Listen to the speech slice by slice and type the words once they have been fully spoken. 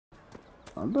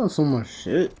I've done so much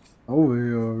shit over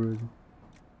here already.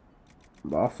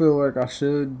 But I feel like I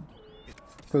should.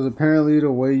 Because apparently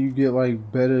the way you get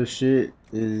like better shit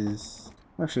is.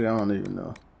 Actually, I don't even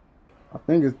know. I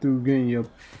think it's through getting your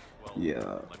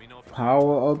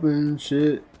power up and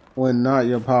shit. Well, not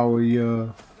your power,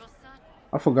 your.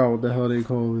 I forgot what the hell they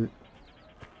call it.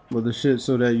 But the shit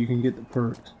so that you can get the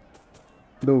perks.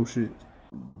 Those shit.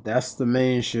 That's the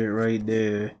main shit right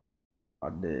there. I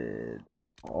did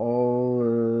all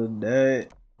of that.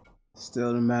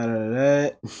 Still the matter of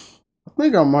that. I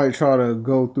think I might try to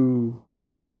go through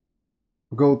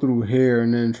here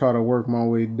and then try to work my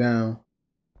way down.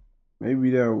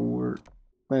 Maybe that will work.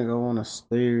 I think I want to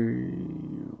stay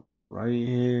right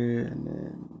here and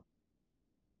then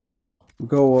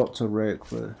go up to Red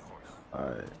Cliff.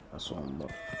 Alright, that's what I'm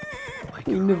about.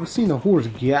 You ain't never seen a horse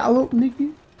gallop,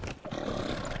 nigga?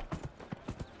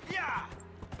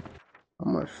 How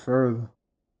much further?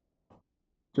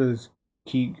 Just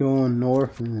keep going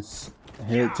north and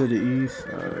head to the east.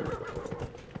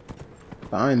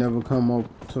 I ain't never come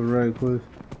up to Red Cliff.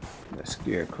 That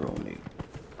scarecrow, nigga.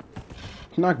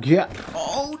 Can I get?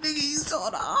 Oh, nigga, you saw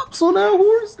the ops on that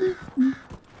horse?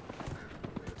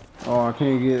 Oh, I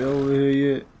can't get over here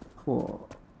yet. Cool.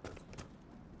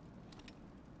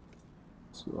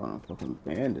 See why them fucking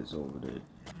bandits over there.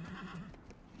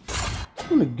 I'm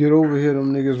gonna get over here,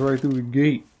 them niggas right through the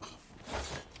gate.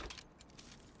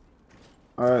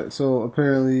 Alright, so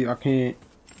apparently I can't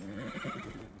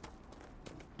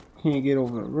get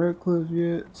over the Red Cliff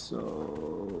yet,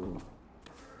 so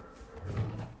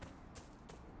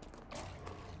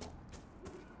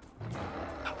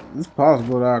it's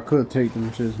possible that I could take them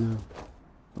shits now.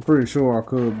 I'm pretty sure I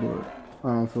could, but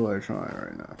I don't feel like trying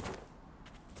right now.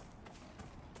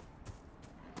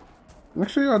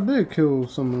 Actually, I did kill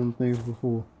some of them things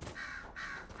before.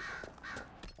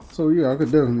 So yeah, I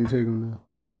could definitely take them now.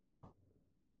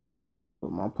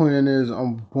 But my plan is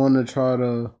I'm gonna try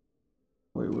to...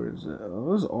 Wait, where is it?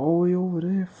 Oh, it's all the way over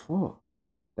there? Fuck.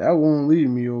 That won't lead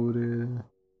me over there.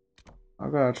 I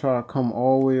gotta try to come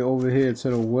all the way over here to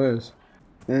the west.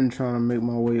 Then trying to make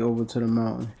my way over to the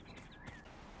mountain.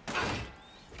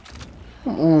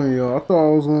 Come on, y'all. I thought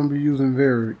I was gonna be using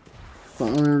Varied. The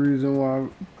only reason why I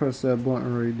pressed that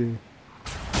button right there.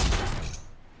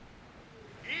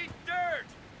 Eat dirt!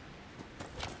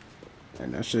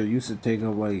 And that shit used to take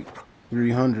up like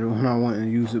 300 when I went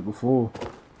and used it before.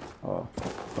 Oh, I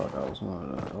thought that was one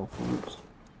of the elf fruits.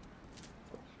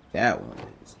 That one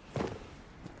is.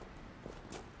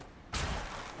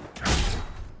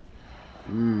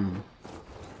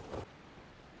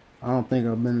 I don't think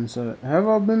I've been inside. Have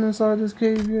I been inside this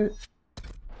cave yet?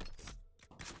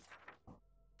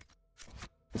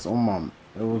 It's on my.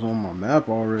 It was on my map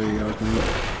already. I think.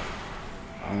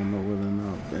 I don't know whether or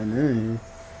not I've been in here.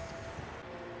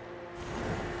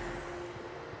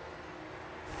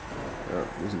 Yep,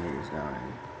 this nigga's down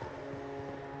here.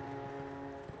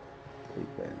 They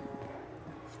been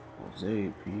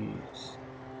mosaic piece.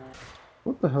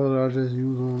 What the hell did I just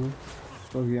use on him?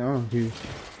 Oh yeah, I don't care.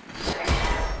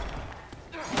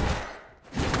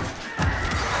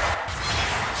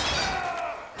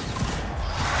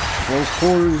 Those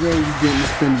quarters, yo, you getting the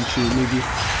spinny shit, nigga.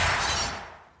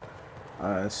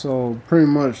 Alright, so pretty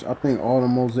much, I think all the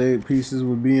mosaic pieces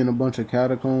would be in a bunch of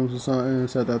catacombs or something,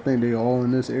 except I think they all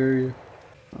in this area.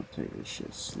 I'll take this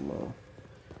shit slow.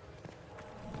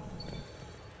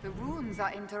 The runes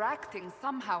are interacting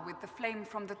somehow with the flame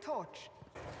from the torch.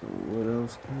 So what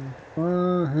else can I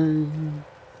find?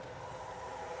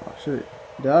 Oh shit.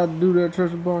 Did I do that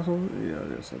treasure box over there? Yeah,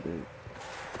 yes I did.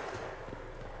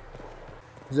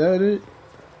 Is that it?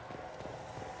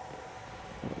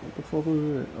 What the fuck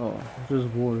was it? Oh, just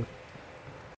water.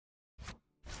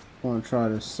 I want to try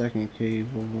the second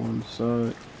cave over on the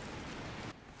side.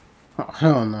 Oh,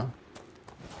 hell no.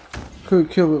 Could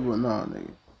kill it, but nah,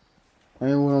 nigga.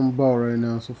 Ain't what I'm about right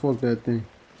now, so fuck that thing.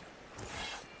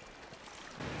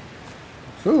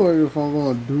 I feel like if I'm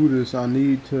gonna do this, I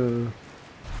need to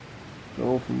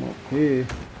go from up here.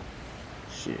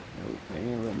 Shit, no, they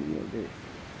ain't let me up there.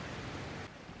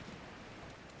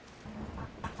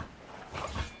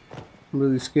 I'm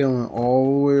really scaling all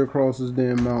the way across this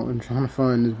damn mountain trying to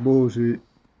find this bullshit.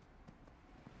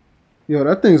 Yo,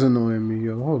 that thing's annoying me,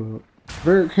 yo. Hold up.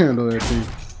 Very handle that thing.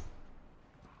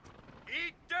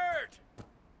 Eat dirt!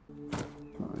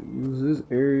 Use this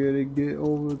area to get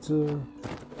over to...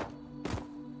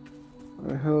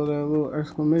 Where the hell that little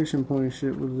exclamation point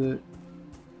shit was at?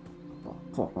 Oh,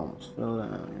 fuck, I almost fell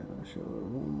down. Yeah, I should have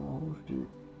ruined my whole shit.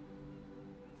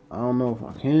 I don't know if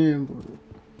I can, but...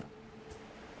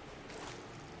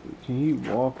 Can he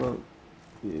walk up?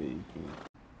 Yeah, he can.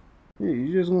 Yeah,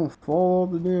 you just gonna fall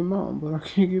off the damn mountain, but I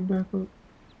can't get back up.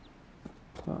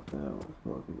 Top down,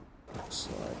 fuck it.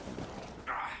 Slide.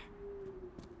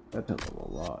 That took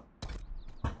a lot.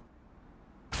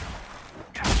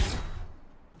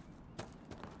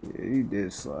 Yeah, he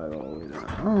did slide all the way down.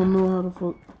 I don't know how the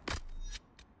fuck.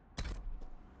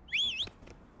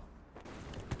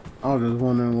 I was just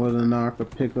wondering whether or not I could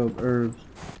pick up herbs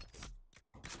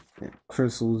and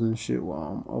crystals and shit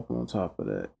while I'm up on top of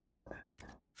that.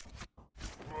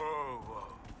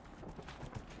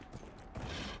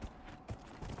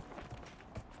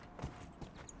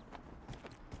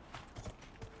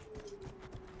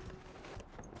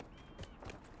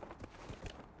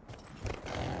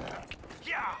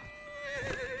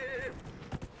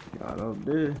 Got up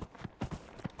there.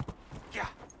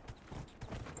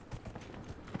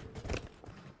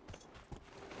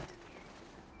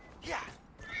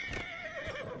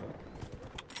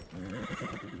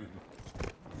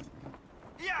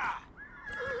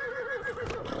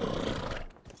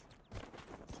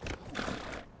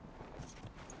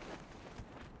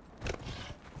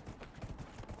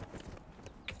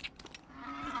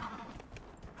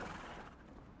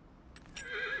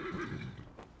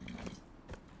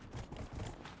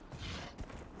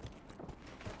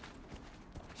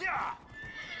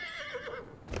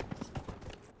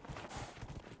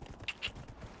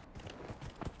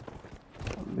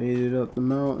 Made it up the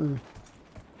mountain.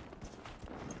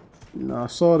 You know, I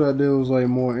saw that there was like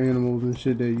more animals and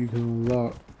shit that you can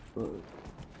unlock, but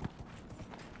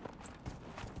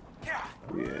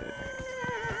yeah.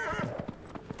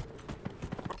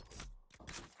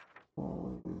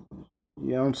 Oh,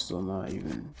 yeah, I'm still not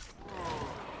even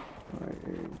right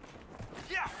here.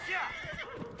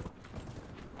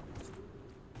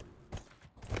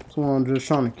 So I'm just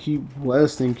trying to keep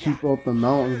west and keep up the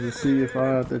mountains to see if I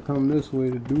have to come this way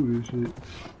to do this shit.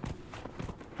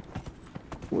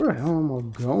 Where the hell am I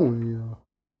going, y'all?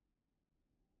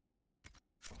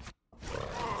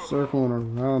 Circling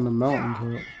around the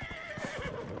mountaintop.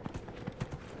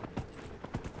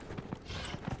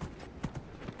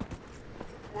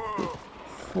 What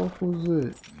the fuck was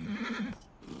it?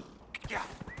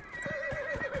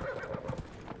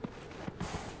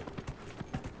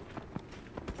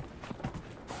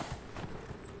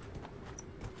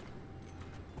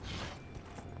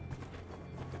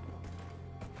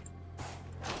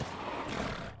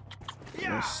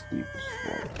 That's steep as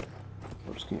fuck.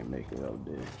 I just can't make it up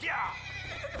there.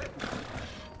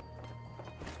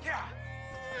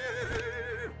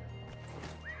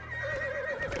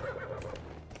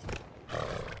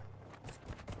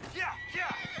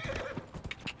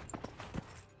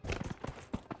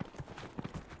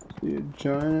 See a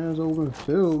giant ass open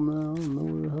field, man. I don't know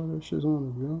where the hell that shit's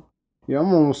gonna go. Yeah,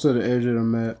 I'm almost to the edge of the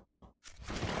map.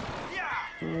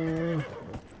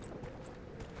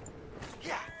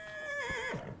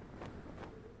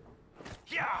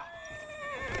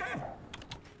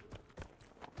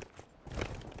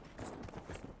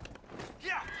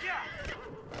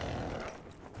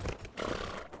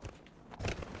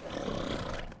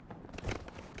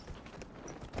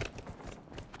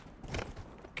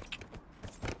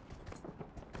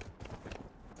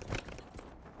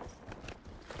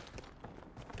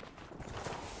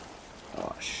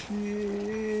 Oh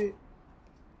shit.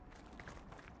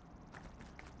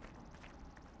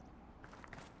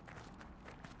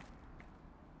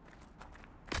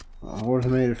 My horse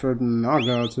made it further than I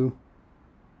got to.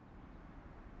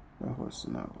 That horse is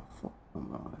not gonna fuck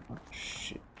come on. Oh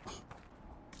shit.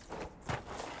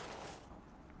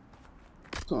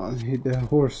 So I hit that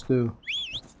horse still.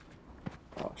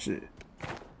 Oh shit.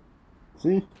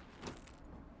 See?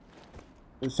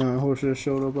 This time horse just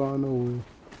showed up out of nowhere.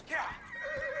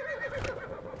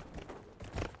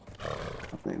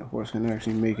 I think the horse can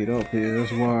actually make it up here.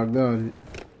 That's why I got it.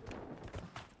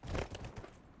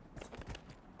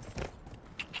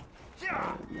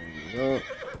 Up.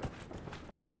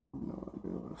 No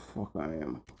idea where the fuck I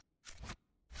am.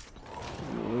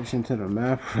 In relation to the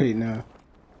map right now.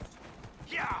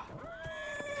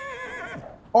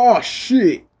 Oh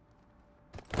shit!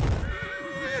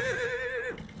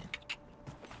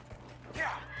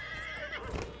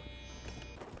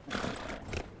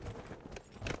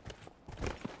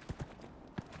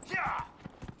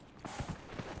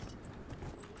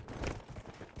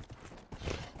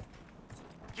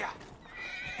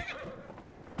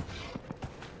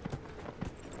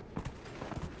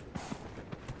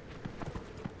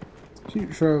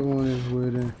 Keep traveling this way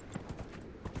then.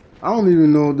 I don't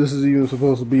even know if this is even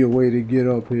supposed to be a way to get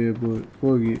up here, but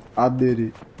fuck it. I did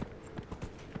it.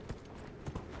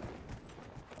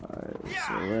 Alright,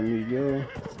 so let me go.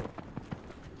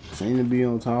 seem to be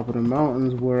on top of the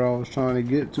mountains where I was trying to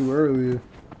get to earlier.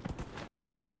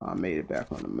 I made it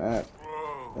back on the map.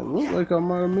 It looked like I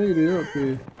might have made it up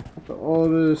here. After all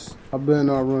this, I better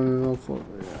not run into no fuck.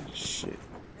 Yeah, shit.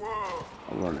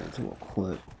 I run into a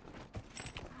cliff.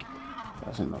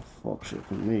 That's enough fuck shit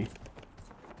for me.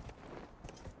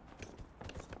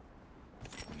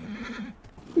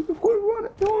 You can quit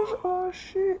running those. Oh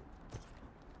shit.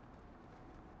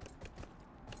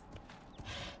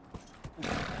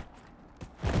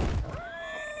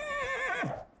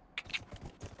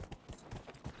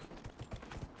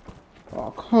 Oh,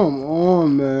 come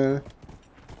on, man.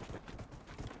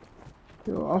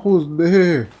 Yo, I was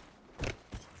there.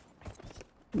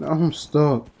 Now I'm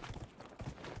stuck.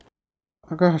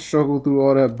 I gotta struggle through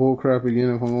all that bullcrap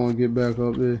again if I'm gonna get back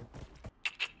up there.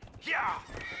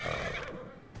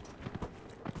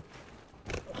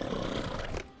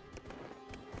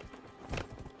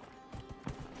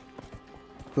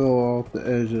 Fell off the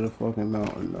edge of the fucking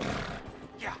mountain, though.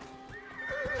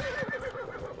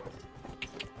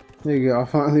 There you go, I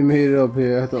finally made it up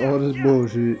here after all this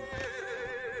bullshit.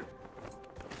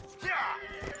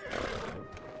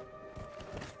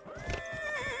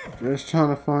 Just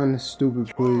trying to find this stupid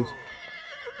place.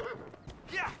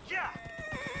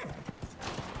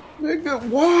 Nigga,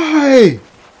 why?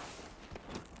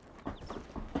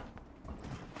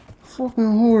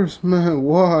 Fucking horse, man,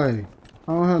 why?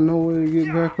 I don't have no way to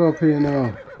get back up here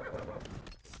now.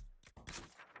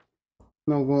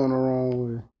 I'm going the wrong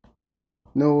way.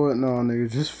 You know what? No, nigga,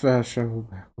 just fast travel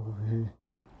back over here.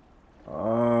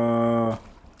 I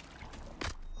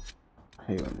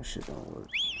hate when this shit don't work.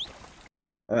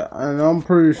 And I'm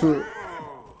pretty sure.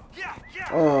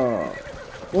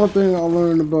 One thing I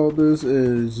learned about this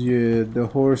is, yeah, the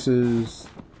horses.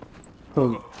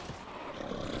 Cause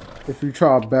if you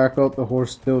try to back up, the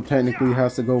horse still technically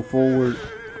has to go forward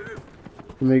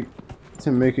to make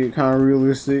it kind of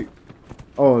realistic.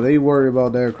 Oh, they worry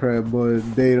about that crap, but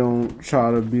they don't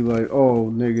try to be like,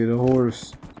 oh, nigga, the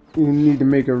horse. You need to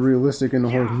make it realistic in the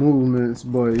horse movements,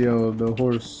 but yo, the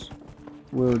horse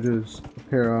will just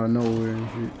appear out of nowhere and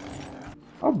shit.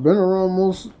 I've been around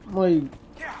most, like,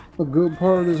 a good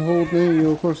part of this whole thing.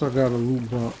 Yo, of course I got a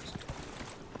loot box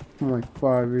from like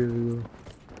 5 years ago.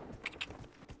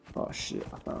 Oh shit,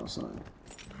 I found something.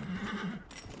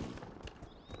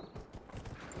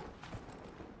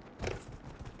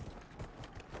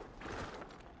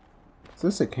 Is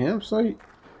this a campsite?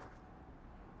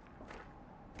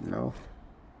 No.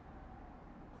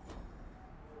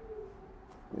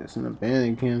 It's an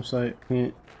abandoned campsite.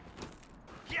 Can't.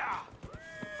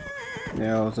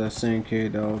 Yeah, I was that same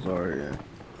kid that was already in.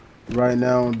 Right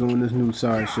now I'm doing this new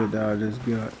side shit that I just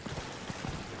got.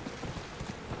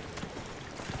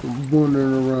 I'm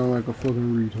wandering around like a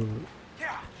fucking retard.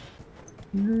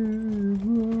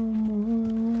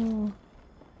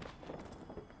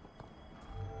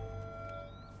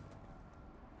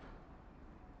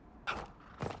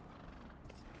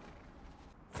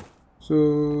 So,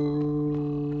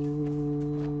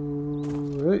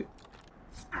 hey,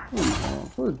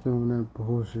 quit doing that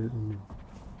bullshit.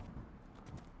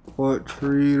 What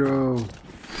tree though?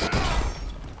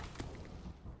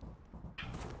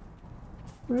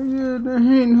 Yeah, there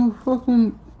ain't no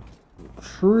fucking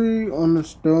tree on the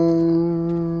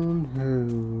stone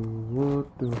hill. What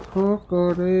the fuck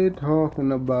are they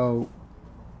talking about?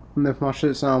 And if my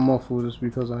shit sound muffled, it's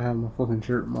because I have my fucking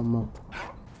shirt in my mouth.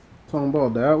 Talking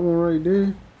about that one right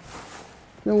there.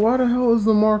 Then why the hell is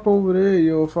the mark over there,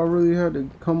 yo? If I really had to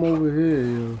come over here,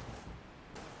 yo.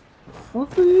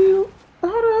 Fuck you. How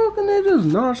the hell can they just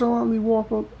nonchalantly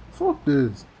walk up? Fuck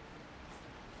this.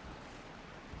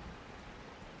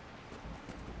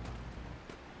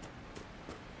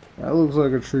 That looks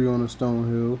like a tree on a stone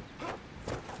hill.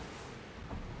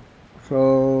 So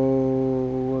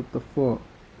what the fuck?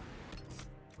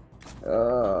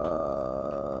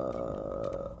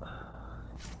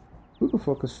 Who the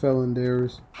fuck is Felon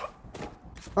Darius?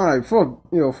 Alright, fuck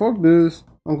this.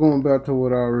 I'm going back to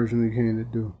what I originally came to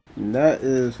do. And that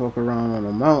is fuck around on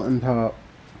a mountaintop.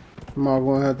 Am I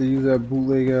gonna have to use that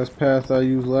bootleg ass path I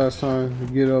used last time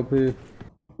to get up here?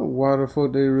 Why the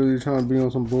fuck they really trying to be on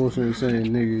some bullshit and saying,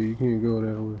 nigga, you can't go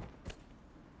that way?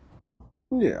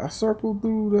 Yeah, I circled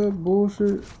through that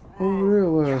bullshit over there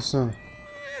last time.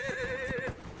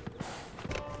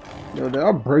 Yo, did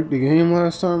I break the game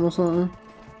last time or something?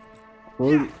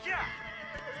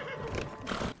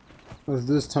 Because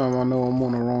this time I know I'm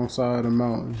on the wrong side of the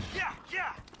mountain.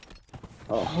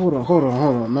 Oh, hold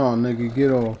on. No, nigga,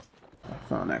 get off. I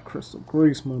found that crystal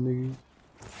grace, my nigga.